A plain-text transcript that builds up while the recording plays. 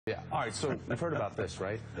Yeah. All right, so you've heard about this,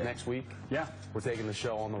 right? Yeah. Next week? Yeah. We're taking the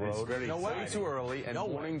show on the road. No way too early. And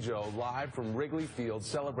Morning Joe live from Wrigley Field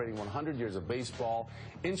celebrating 100 years of baseball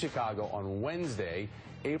in Chicago on Wednesday,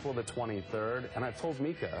 April the 23rd. And I've told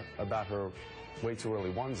Mika about her way too early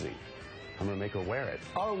onesie. I'm going to make her wear it.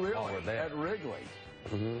 Oh, really? While we're there. At Wrigley?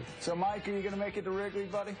 Mm-hmm. So, Mike, are you going to make it to Wrigley,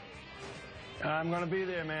 buddy? I'm going to be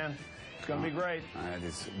there, man. It's going to be great.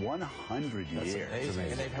 It's 100 years.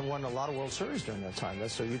 Amazing. And they've won a lot of World Series during that time.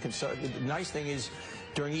 So you can start. The nice thing is,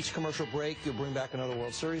 during each commercial break, you'll bring back another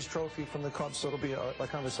World Series trophy from the Cubs, so it'll be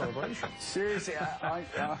like kind of a celebration. Seriously,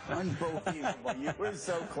 unbelievable. You were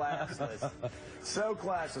so classless. So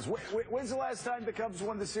classless. When's the last time the Cubs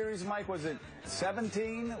won the series, Mike? Was it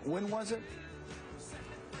 17? When was it?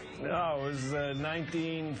 No, it was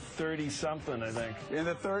 1930-something, I think. In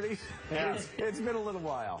the 30s? Yeah. It's been a little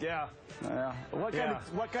while. Yeah. What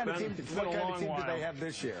kind of team do they have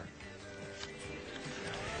this year?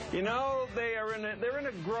 You know, they're in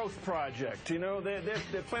a growth project. You know, they're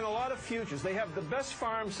playing a lot of futures. They have the best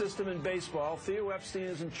farm system in baseball. Theo Epstein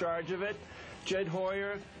is in charge of it. Jed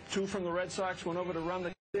Hoyer, 2 from the Red Sox, went over to run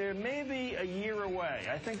the... They're maybe a year away.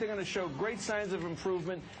 I think they're going to show great signs of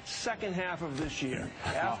improvement second half of this year,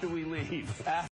 after we leave.